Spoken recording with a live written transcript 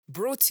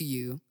Brought to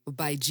you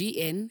by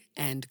GN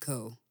and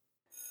Co.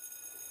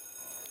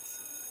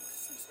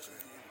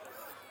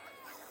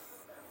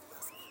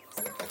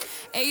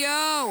 Hey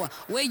yo,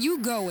 where you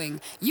going?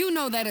 You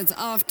know that it's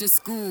after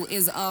school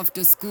is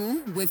after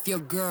school with your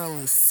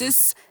girl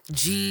Sis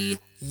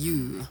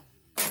GU.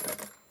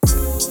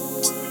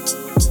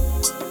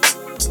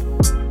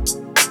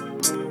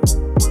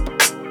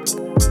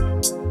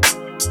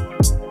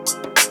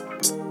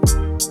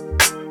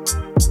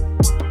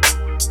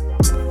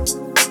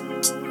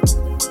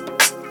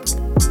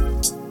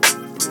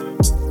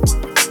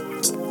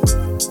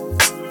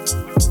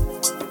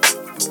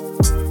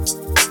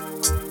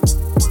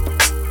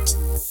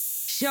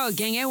 Sure,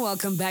 gang, and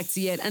welcome back to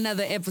yet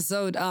another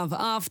episode of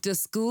After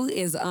School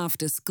is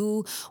After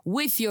School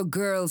with your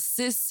girl,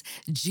 Sis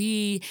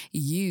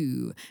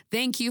GU.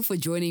 Thank you for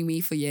joining me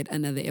for yet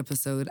another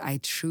episode. I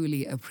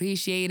truly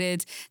appreciate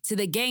it. To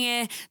the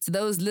gang, to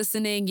those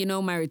listening,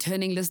 my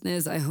returning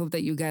listeners, I hope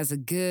that you guys are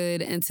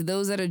good. And to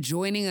those that are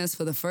joining us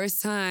for the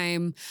first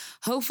time,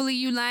 hopefully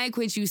you like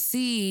what you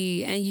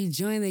see and you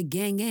join the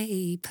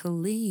gang,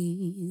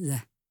 please.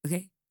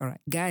 Okay? All right,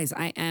 guys,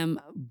 I am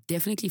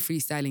definitely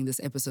freestyling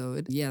this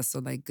episode. Yeah, so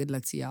good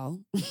luck to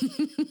y'all.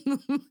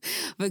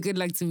 But good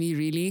luck to me,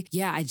 really.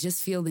 Yeah, I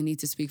just feel the need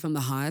to speak from the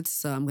heart.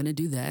 So I'm going to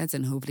do that.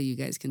 And hopefully you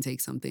guys can take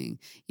something,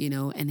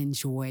 and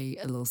enjoy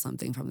a little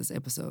something from this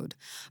episode.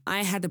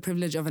 I had the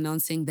privilege of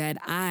announcing that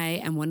I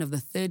am one of the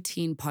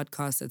 13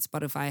 podcasts that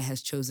Spotify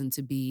has chosen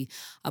to be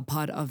a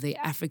part of the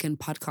African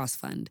Podcast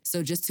Fund.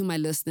 So just to my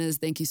listeners,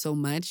 thank you so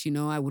much.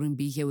 I wouldn't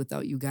be here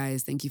without you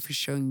guys. Thank you for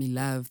showing me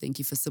love. Thank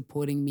you for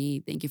supporting me.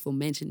 Thank you for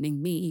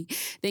mentioning me.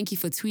 Thank you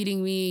for tweeting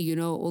me,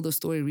 all the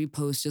story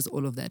reposts, just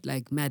all of that.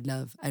 Mad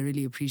love. I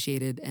really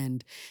appreciate it.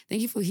 And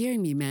thank you for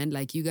hearing me, man.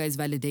 You guys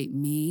validate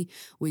me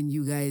when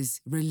you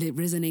guys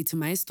resonate to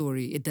my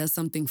story. It does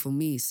something for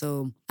me.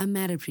 So I'm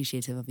mad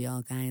appreciative of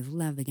y'all guys.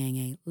 Love the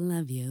gang.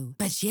 Love you.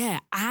 But yeah,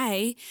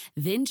 I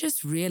then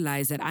just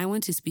realized that I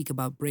want to speak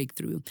about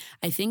breakthrough.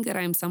 I think that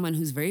I'm someone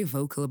who's very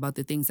vocal about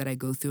the things that I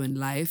go through in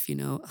life. I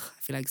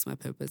feel like it's my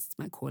purpose, it's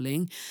my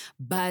calling.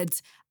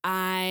 But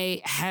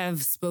I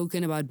have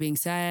spoken about being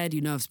sad,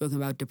 I've spoken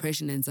about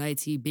depression,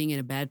 anxiety, being in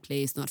a bad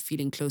place, not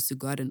feeling close to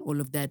God and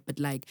all of that. But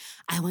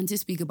I want to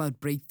speak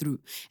about breakthrough.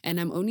 And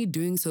I'm only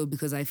doing so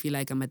because I feel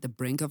like I'm at the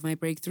brink of my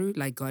breakthrough.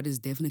 God is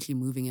definitely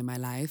moving in my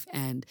life.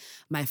 And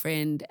my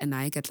friend and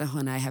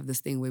Katlaho and I have this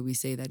thing where we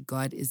say that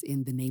God is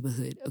in the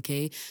neighborhood,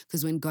 okay?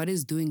 Because when God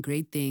is doing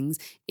great things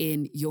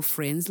in your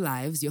friends'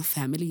 lives, your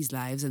family's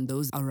lives, and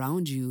those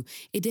around you,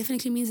 it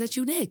definitely means that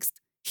you're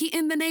next. He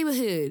in the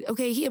neighborhood,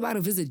 okay? He about to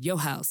visit your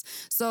house.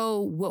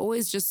 So we're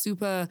always just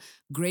super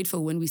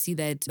grateful when we see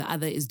that the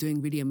other is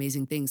doing really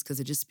amazing things because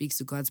it just speaks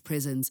to God's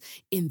presence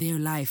in their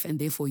life and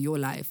therefore your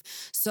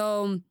life.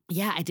 So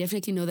yeah, I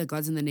definitely know that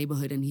God's in the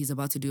neighborhood and he's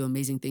about to do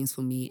amazing things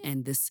for me.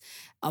 And this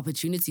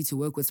opportunity to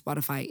work with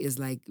Spotify is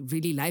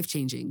really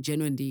life-changing,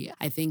 genuinely.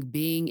 I think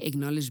being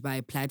acknowledged by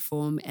a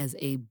platform as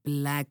a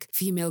Black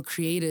female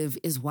creative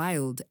is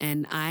wild.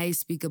 And I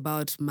speak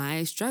about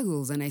my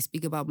struggles and I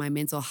speak about my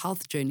mental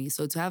health journey.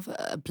 So to have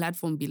a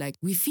platform be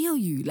we feel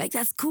you,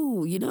 that's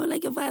cool, your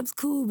vibe's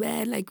cool,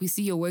 man. We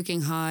see you're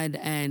working hard,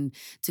 and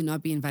to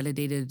not be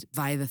invalidated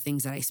via the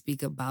things that I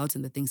speak about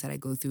and the things that I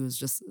go through is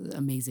just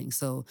amazing.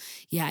 So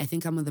yeah, I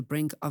think I'm on the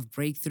brink of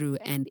breakthrough,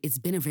 and it's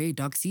been a very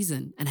dark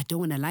season, and I don't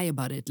want to lie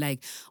about it.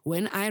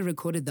 When I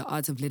recorded The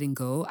Art of Letting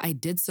Go, I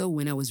did so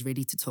when I was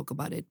ready to talk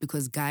about it,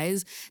 because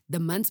guys, the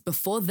months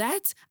before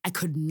that, I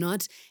could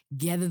not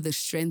gather the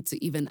strength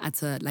to even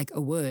utter a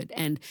word.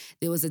 And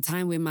there was a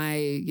time where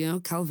my,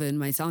 Calvin,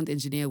 my sound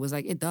engineer, was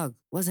like, hey, dog,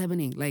 what's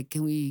happening?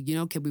 Can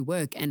we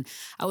work? And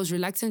I was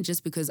reluctant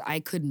just because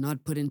I could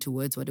not put into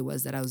words what it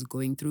was that I was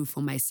going through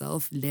for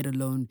myself, let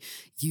alone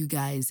you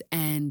guys.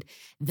 And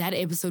that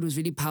episode was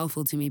really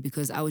powerful to me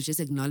because I was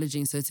just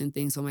acknowledging certain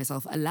things for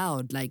myself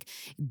aloud.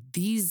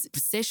 These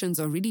sessions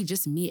are really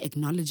just me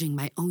acknowledging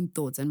my own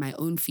thoughts and my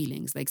own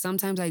feelings.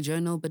 Sometimes I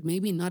journal, but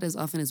maybe not as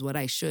often as what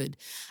I should.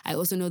 I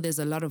also know there's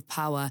a lot of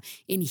power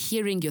in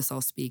hearing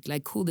yourself speak.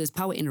 Cool, there's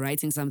power in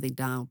writing something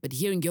down, but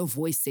hearing your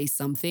voice say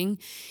something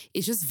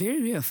is just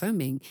very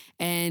reaffirming.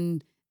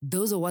 And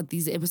those are what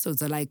these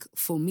episodes are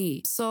for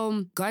me.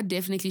 So God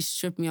definitely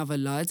stripped me of a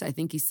lot. I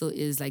think he still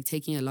is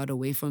taking a lot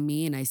away from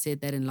me. And I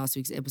said that in last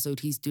week's episode,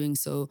 he's doing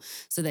so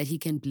that he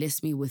can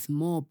bless me with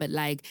more. But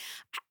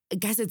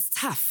guys, it's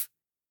tough.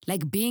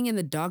 Being in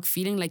the dark,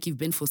 feeling like you've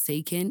been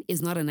forsaken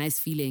is not a nice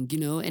feeling,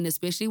 And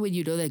especially when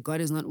you know that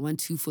God is not one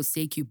to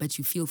forsake you, but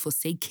you feel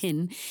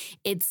forsaken,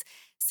 it's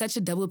such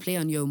a double play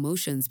on your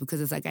emotions, because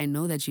it's I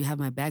know that you have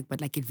my back,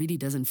 but it really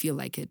doesn't feel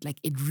like it.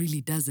 It really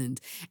doesn't.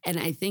 And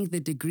I think the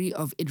degree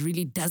of it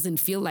really doesn't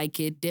feel like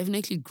it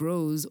definitely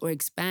grows or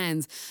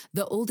expands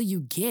the older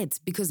you get,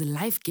 because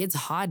life gets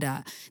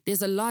harder.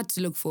 There's a lot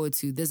to look forward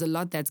to. There's a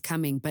lot that's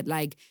coming, but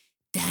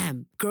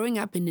damn, growing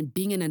up and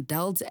being an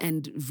adult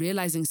and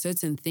realizing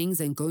certain things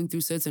and going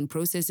through certain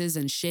processes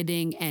and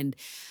shedding and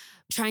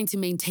trying to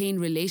maintain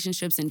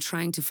relationships and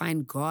trying to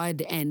find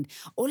God. And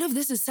all of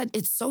this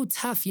it's so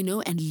tough,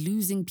 and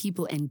losing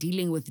people and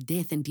dealing with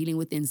death and dealing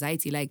with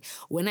anxiety. Like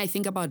when I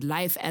think about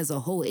life as a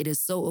whole, it is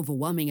so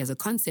overwhelming as a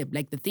concept.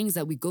 Like the things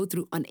that we go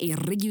through on a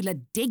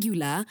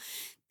regular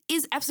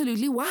is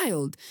absolutely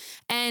wild.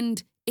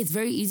 And it's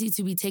very easy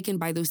to be taken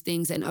by those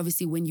things. And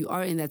obviously, when you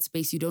are in that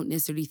space, you don't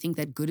necessarily think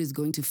that good is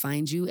going to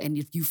find you. And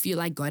if you feel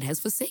like God has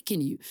forsaken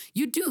you,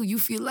 you do. You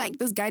feel like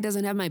this guy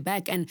doesn't have my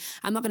back. And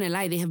I'm not going to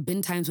lie, there have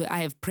been times where I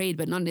have prayed,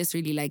 but not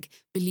necessarily like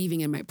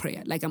believing in my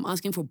prayer. Like I'm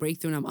asking for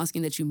breakthrough and I'm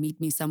asking that you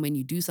meet me somewhere and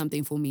you do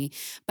something for me.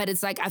 But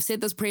it's like I've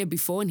said this prayer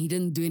before and he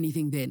didn't do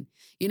anything then.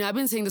 I've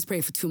been saying this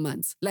prayer for 2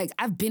 months. Like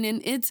I've been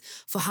in it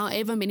for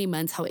however many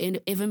months,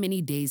 however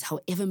many days,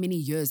 however many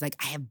years. Like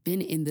I have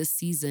been in this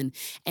season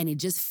and it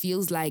just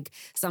feels like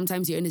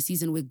sometimes you're in a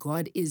season where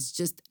God is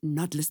just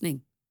not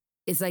listening.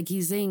 It's like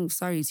he's saying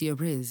sorry to your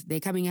prayers. They're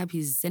coming up,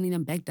 he's sending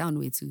them back down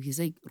way too. He's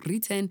like,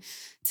 return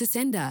to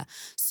sender.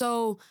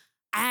 So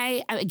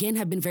I, again,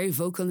 have been very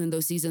vocal in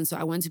those seasons. So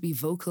I want to be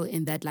vocal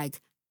in that, like,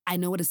 I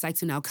know what it's like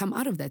to now come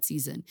out of that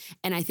season.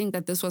 And I think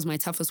that this was my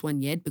toughest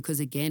one yet because,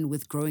 again,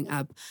 with growing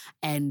up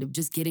and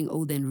just getting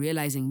older and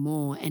realizing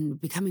more and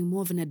becoming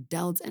more of an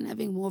adult and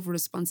having more of a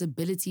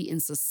responsibility in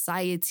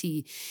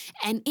society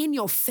and in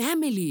your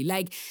family.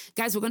 Like,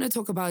 guys, we're going to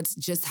talk about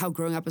just how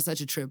growing up is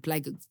such a trip.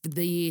 Like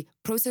the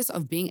process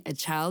of being a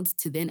child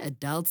to then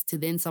adult to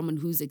then someone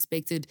who's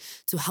expected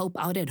to help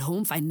out at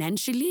home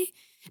financially.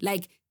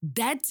 Like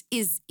that's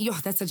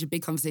such a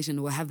big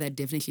conversation. We'll have that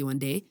definitely one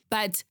day.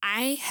 But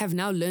I have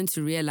now learned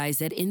to realize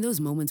that in those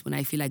moments when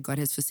I feel like God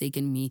has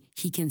forsaken me,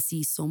 he can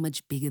see so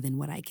much bigger than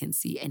what I can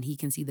see and he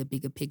can see the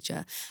bigger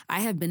picture.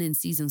 I have been in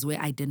seasons where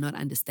I did not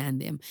understand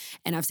them.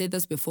 And I've said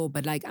this before,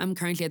 but like I'm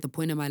currently at the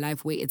point in my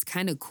life where it's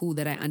kind of cool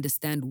that I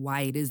understand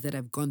why it is that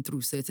I've gone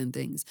through certain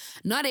things.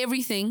 Not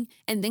everything,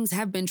 and things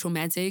have been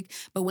traumatic,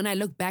 but when I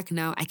look back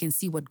now, I can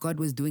see what God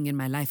was doing in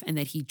my life and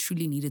that he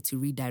truly needed to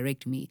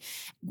redirect me.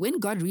 When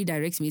God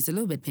redirects me, it's a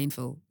little bit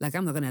painful. Like,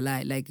 I'm not going to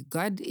lie. Like,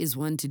 God is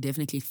one to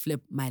definitely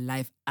flip my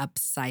life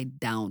upside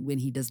down when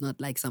he does not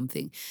like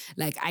something.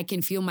 Like, I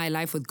can feel my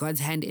life with God's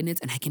hand in it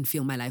and I can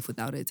feel my life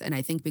without it. And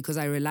I think because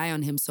I rely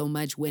on him so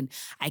much when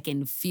I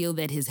can feel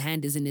that his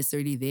hand isn't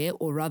necessarily there,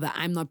 or rather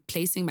I'm not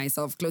placing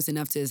myself close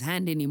enough to his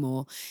hand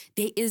anymore,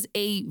 there is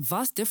a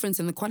vast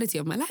difference in the quality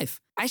of my life.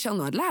 I shall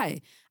not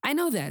lie. I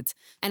know that.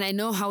 And I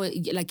know how,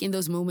 like in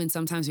those moments,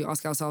 sometimes we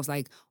ask ourselves,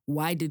 like,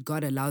 why did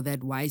God allow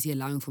that? Why is he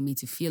allowing for me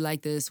to feel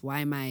like this? Why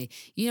am I,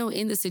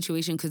 in this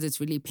situation? Because it's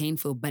really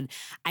painful. But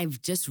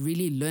I've just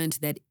really learned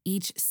that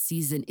each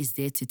season is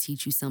there to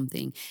teach you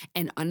something.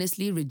 And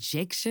honestly,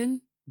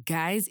 rejection,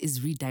 guys,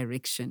 is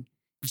redirection.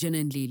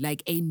 Genuinely,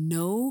 like a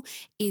no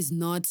is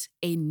not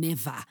a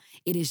never.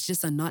 It is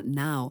just a not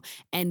now.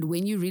 And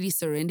when you really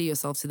surrender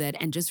yourself to that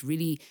and just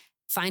really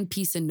find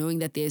peace in knowing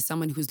that there's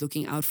someone who's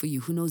looking out for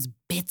you, who knows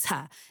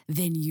better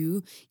than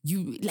you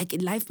like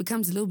life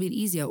becomes a little bit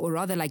easier, or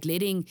rather like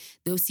letting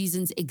those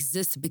seasons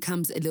exist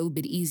becomes a little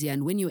bit easier.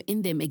 And when you're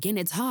in them, again,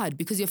 it's hard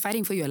because you're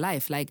fighting for your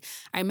life. Like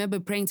I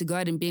remember praying to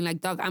God and being like,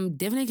 Doc, I'm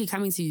definitely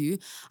coming to you,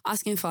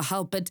 asking for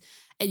help, and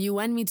you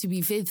want me to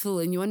be faithful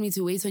and you want me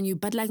to wait on you,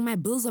 but like my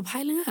bills are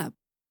piling up.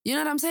 You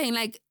know what I'm saying?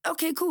 Like,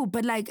 okay, cool.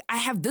 But like, I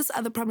have this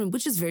other problem,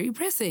 which is very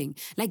pressing.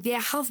 Like there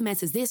are health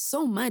matters. There's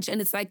so much. And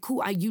it's like,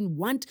 cool, you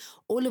want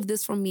all of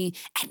this from me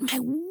at my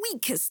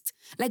weakest.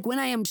 Like when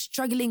I am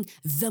struggling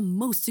the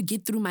most to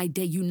get through my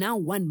day, you now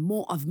want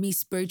more of me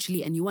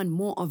spiritually and you want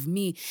more of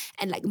me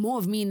and like more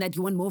of me in that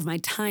you want more of my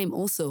time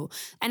also.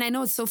 And I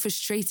know it's so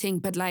frustrating,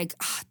 but like,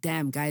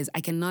 damn, guys,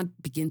 I cannot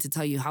begin to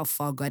tell you how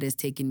far God has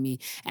taken me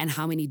and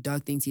how many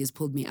dark things he has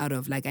pulled me out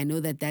of. Like, I know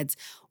that that's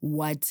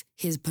what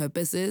his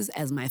purpose is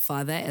as my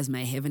Father, as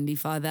my Heavenly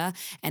Father.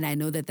 And I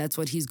know that that's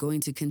what he's going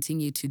to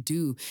continue to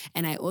do.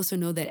 And I also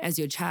know that as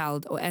your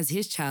child or as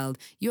his child,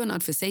 you are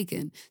not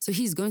forsaken. So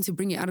he's going to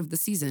bring you out of the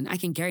season. I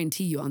can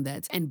guarantee you on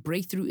that. And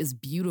breakthrough is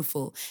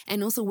beautiful.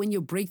 And also when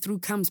your breakthrough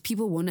comes,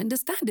 people won't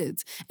understand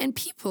it. And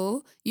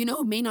people,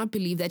 may not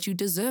believe that you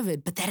deserve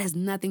it, but that has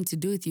nothing to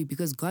do with you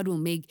because God will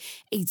make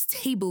a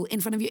table in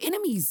front of your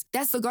enemies.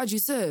 That's the God you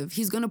serve.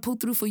 He's going to pull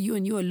through for you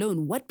and you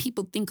alone. What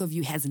people think of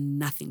you has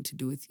nothing to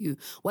do with you.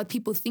 What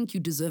people think you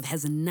deserve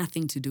has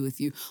nothing to do with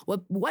you.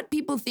 What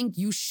people think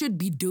you should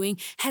be doing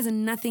has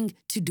nothing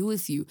to do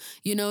with you.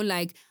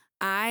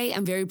 I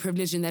am very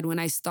privileged in that when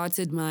I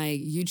started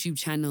my YouTube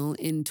channel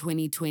in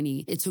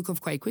 2020, it took off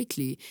quite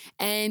quickly.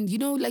 And,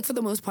 for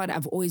the most part,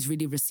 I've always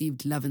really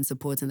received love and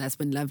support, and that's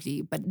been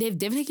lovely. But there have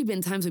definitely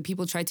been times where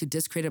people tried to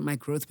discredit my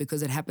growth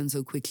because it happened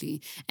so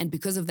quickly. And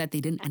because of that,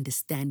 they didn't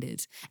understand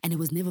it. And it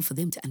was never for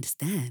them to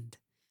understand.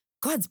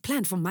 God's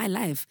plan for my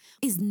life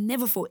is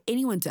never for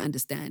anyone to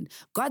understand.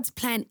 God's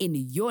plan in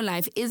your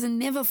life is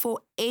never for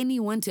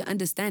anyone to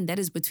understand. That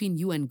is between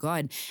you and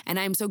God. And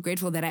I'm so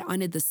grateful that I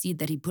honored the seed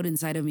that he put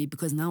inside of me,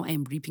 because now I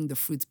am reaping the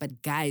fruits.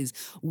 But guys,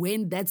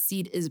 when that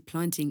seed is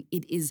planting,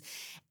 it is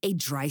a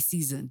dry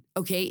season,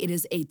 okay? It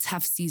is a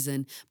tough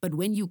season. But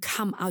when you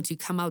come out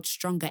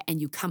stronger, and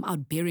you come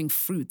out bearing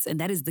fruits. And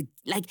that is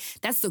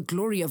that's the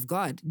glory of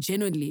God,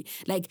 genuinely.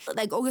 Like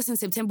August and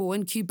September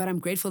weren't cute, but I'm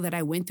grateful that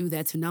I went through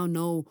that to now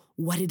know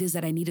what it is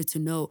that I needed to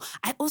know.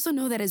 I also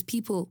know that as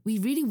people, we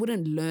really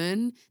wouldn't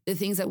learn the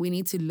things that we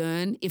need to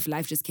learn if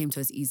life just came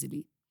to us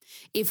easily.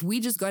 If we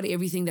just got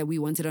everything that we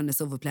wanted on a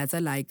silver platter,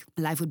 like,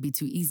 life would be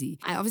too easy.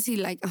 I obviously,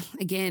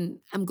 again,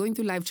 I'm going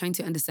through life trying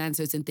to understand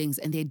certain things,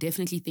 and there are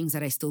definitely things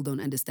that I still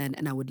don't understand,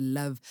 and I would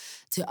love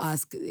to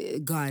ask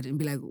God and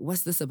be like,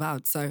 what's this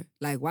about? So,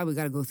 why we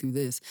gotta go through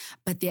this?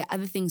 But there are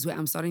other things where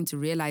I'm starting to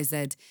realize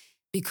that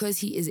because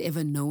he is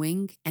ever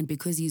knowing, and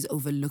because he's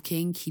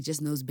overlooking, he just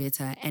knows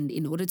better. And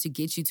in order to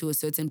get you to a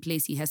certain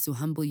place, he has to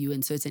humble you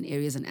in certain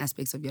areas and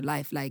aspects of your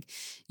life. Like,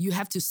 you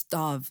have to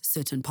starve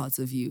certain parts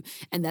of you.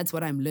 And that's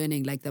what I'm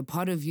learning. Like, the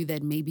part of you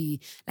that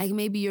maybe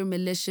you're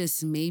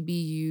malicious, maybe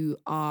you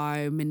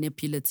are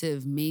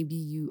manipulative, maybe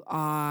you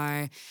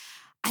are,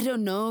 I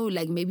don't know,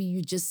 maybe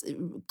you just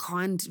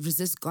can't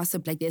resist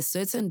gossip. There's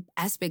certain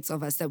aspects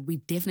of us that we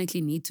definitely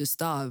need to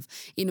starve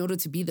in order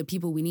to be the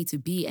people we need to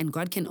be. And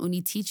God can only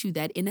teach you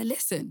that in a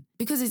lesson.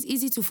 Because it's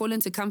easy to fall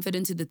into comfort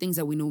into the things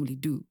that we normally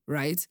do,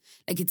 right?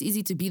 It's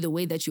easy to be the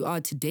way that you are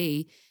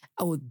today,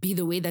 or be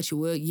the way that you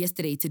were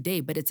yesterday today.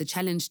 But it's a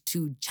challenge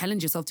to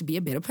challenge yourself to be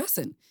a better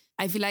person.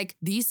 I feel like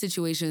these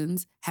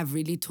situations have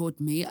really taught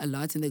me a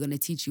lot, and they're going to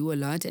teach you a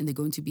lot, and they're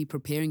going to be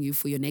preparing you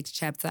for your next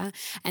chapter.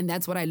 And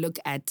that's what I look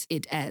at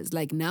it as.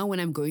 Now when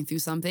I'm going through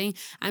something,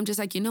 I'm just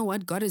like, you know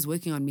what? God is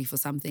working on me for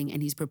something,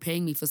 and he's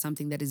preparing me for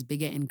something that is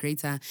bigger and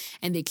greater.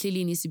 And there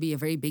clearly needs to be a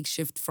very big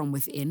shift from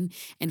within,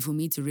 and for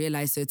me to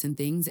realize certain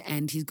things,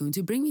 and he's going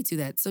to bring me to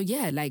that. So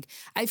yeah,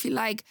 I feel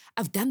like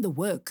I've done the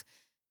work.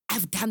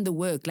 I've done the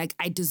work.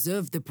 I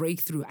deserve the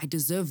breakthrough. I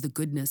deserve the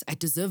goodness. I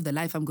deserve the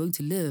life I'm going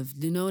to live.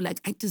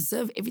 I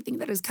deserve everything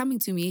that is coming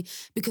to me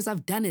because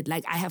I've done it.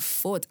 I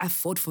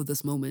fought for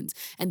this moment.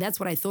 And that's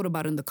what I thought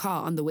about in the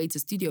car on the way to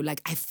studio.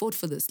 I fought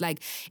for this.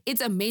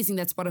 It's amazing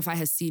that Spotify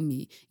has seen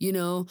me,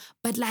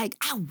 but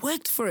I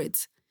worked for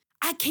it.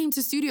 I came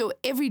to studio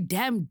every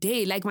damn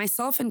day.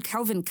 Myself and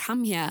Calvin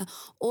come here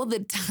all the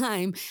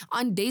time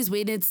on days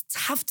when it's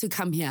tough to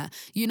come here,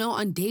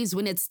 on days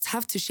when it's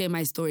tough to share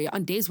my story,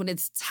 on days when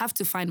it's tough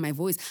to find my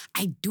voice.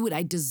 I do it.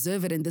 I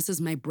deserve it. And this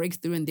is my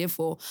breakthrough. And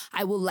therefore,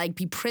 I will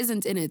be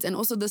present in it. And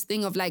also this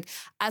thing of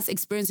us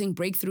experiencing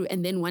breakthrough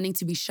and then wanting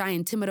to be shy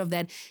and timid of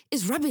that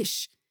is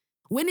rubbish.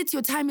 When it's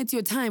your time, it's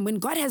your time. When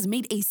God has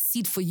made a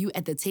seat for you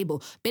at the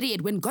table, better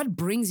yet, when God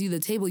brings you the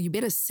table, you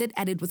better sit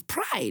at it with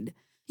pride.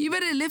 You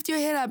better lift your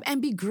head up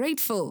and be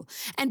grateful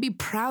and be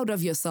proud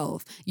of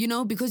yourself,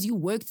 because you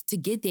worked to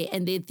get there,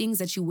 and there are things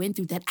that you went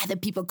through that other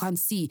people can't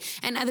see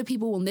and other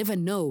people will never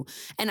know.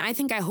 And I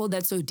think I hold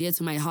that so dear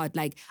to my heart.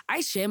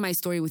 I share my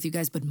story with you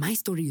guys, but my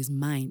story is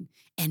mine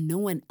and no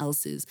one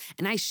else's.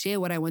 And I share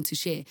what I want to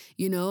share,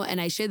 and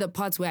I share the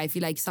parts where I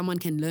feel like someone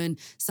can learn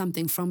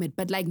something from it.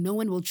 But no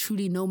one will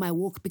truly know my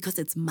walk because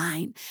it's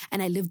mine.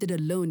 And I lived it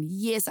alone.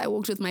 Yes, I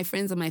walked with my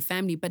friends and my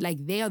family, but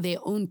they are their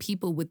own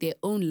people with their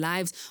own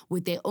lives,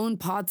 with their own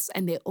paths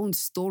and their own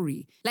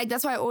story.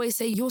 That's why I always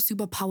say your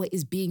superpower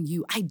is being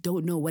you. I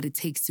don't know what it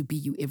takes to be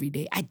you every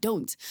day. I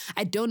don't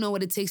know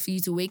what it takes for you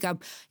to wake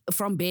up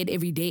from bed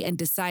every day and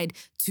decide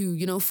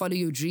to, follow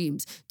your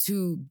dreams,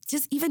 to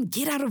just even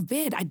get out of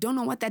bed. I don't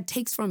know what that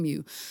takes from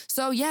you.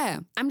 So yeah,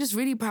 I'm just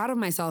really proud of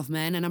myself,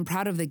 man. And I'm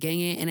proud of the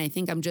Genge. And I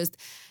think I'm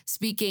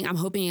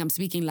hoping I'm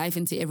speaking life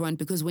into everyone,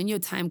 because when your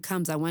time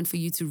comes, I want for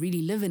you to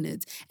really live in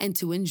it and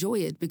to enjoy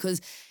it,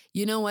 because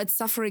you know what?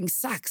 Suffering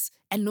sucks.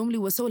 And normally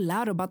we're so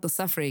loud about the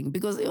suffering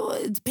because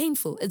it's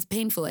painful. It's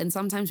painful. And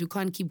sometimes we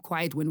can't keep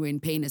quiet when we're in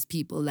pain as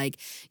people.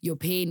 Your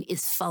pain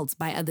is felt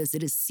by others.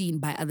 It is seen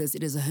by others.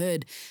 It is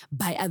heard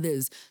by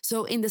others.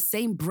 So in the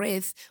same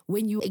breath,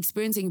 when you're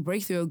experiencing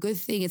breakthrough, a good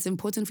thing, it's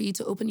important for you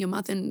to open your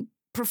mouth and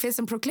profess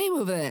and proclaim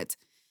over it.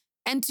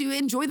 And to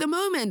enjoy the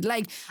moment.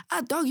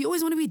 Dog, you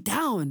always want to be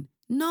down.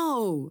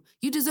 No,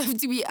 you deserve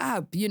to be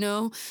up,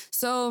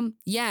 So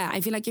yeah,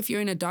 I feel like if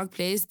you're in a dark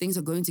place, things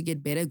are going to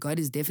get better. God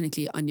is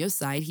definitely on your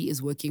side. He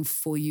is working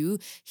for you.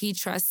 He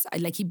trusts,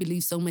 he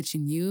believes so much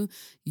in you.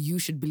 You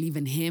should believe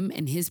in him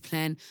and his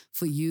plan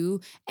for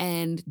you.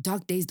 And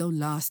dark days don't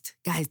last.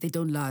 Guys, they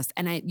don't last.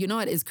 And you know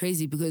what is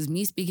crazy? Because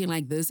me speaking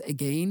like this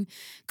again,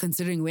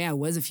 considering where I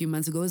was a few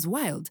months ago, is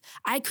wild.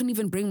 I couldn't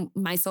even bring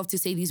myself to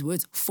say these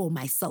words for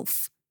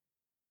myself.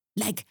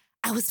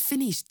 I was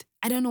finished.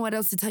 I don't know what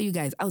else to tell you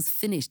guys. I was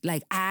finished. Yeah.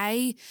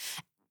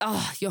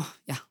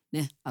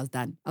 nah, I was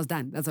done. I was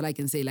done. That's all I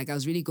can say. Like I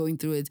was really going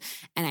through it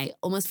and I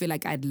almost feel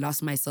like I'd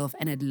lost myself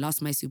and I'd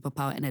lost my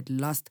superpower and I'd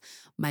lost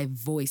my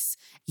voice.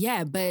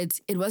 Yeah, but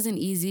it wasn't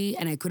easy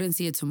and I couldn't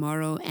see it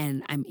tomorrow.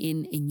 And I'm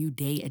in a new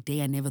day, a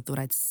day I never thought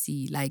I'd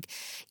see. Like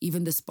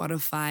even the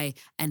Spotify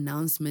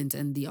announcement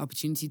and the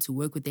opportunity to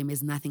work with them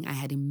is nothing I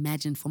had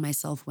imagined for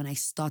myself when I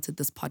started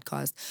this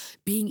podcast.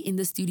 Being in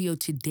the studio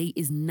today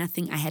is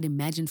nothing I had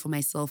imagined for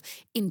myself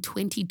in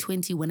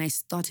 2020 when I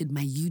started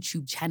my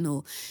YouTube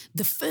channel.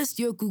 The first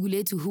year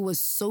Guguletu, who was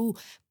so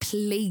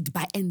plagued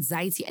by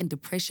anxiety and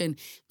depression,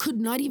 could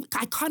not even,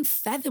 I can't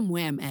fathom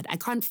where I'm at. I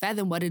can't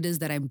fathom what it is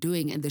that I'm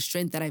doing and the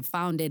strength that I've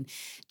found and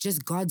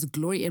just God's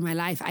glory in my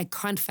life. I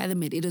can't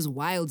fathom it. It is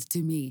wild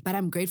to me. But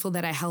I'm grateful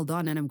that I held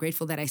on and I'm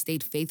grateful that I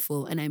stayed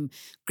faithful. And I'm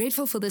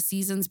grateful for the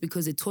seasons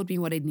because it taught me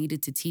what it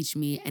needed to teach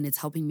me and it's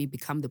helping me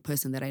become the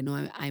person that I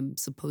know I'm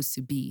supposed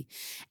to be.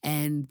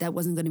 And that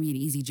wasn't going to be an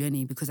easy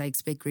journey because I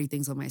expect great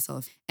things of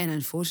myself. And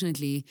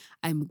unfortunately,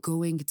 I'm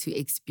going to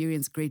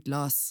experience great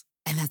loss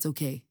and that's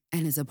okay.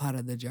 And it's a part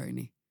of the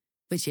journey.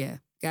 But yeah,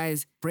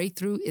 guys,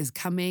 breakthrough is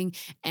coming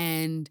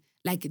and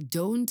like,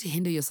 don't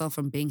hinder yourself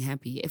from being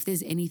happy. If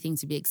there's anything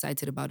to be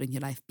excited about in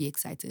your life, be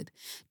excited.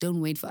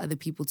 Don't wait for other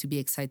people to be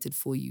excited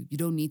for you. You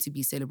don't need to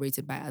be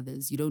celebrated by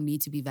others. You don't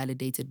need to be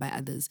validated by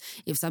others.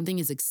 If something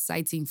is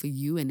exciting for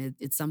you and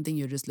it's something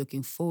you're just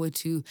looking forward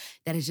to,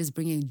 that is just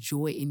bringing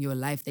joy in your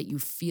life that you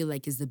feel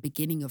like is the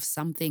beginning of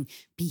something,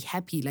 be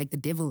happy. Like the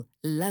devil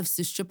loves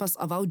to strip us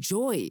of our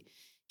joy.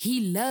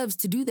 He loves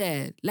to do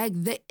that. Like,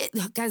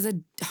 guys,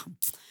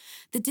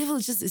 the devil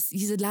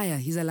he's a liar.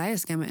 He's a liar,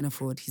 scammer, and a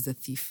fraud. He's a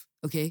thief,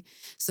 okay?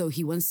 So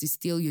he wants to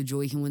steal your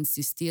joy. He wants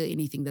to steal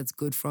anything that's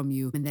good from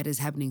you and that is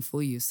happening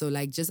for you. So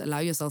like, just allow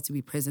yourself to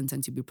be present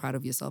and to be proud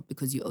of yourself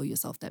because you owe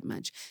yourself that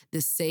much. The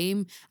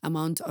same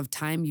amount of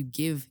time you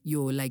give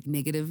your like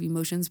negative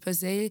emotions per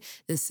se,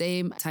 the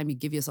same time you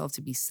give yourself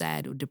to be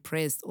sad or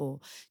depressed or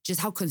just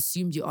how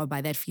consumed you are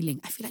by that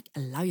feeling. I feel like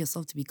allow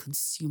yourself to be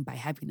consumed by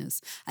happiness.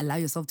 Allow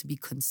yourself to be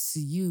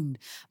consumed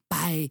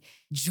by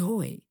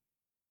joy.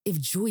 If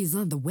joy is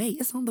on the way,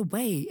 it's on the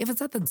way. If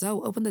it's at the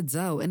door, open the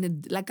door and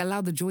then like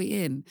allow the joy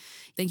in.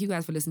 Thank you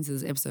guys for listening to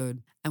this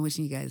episode. I'm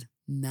wishing you guys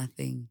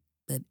nothing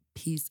but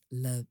peace,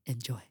 love,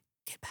 and joy.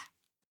 Goodbye.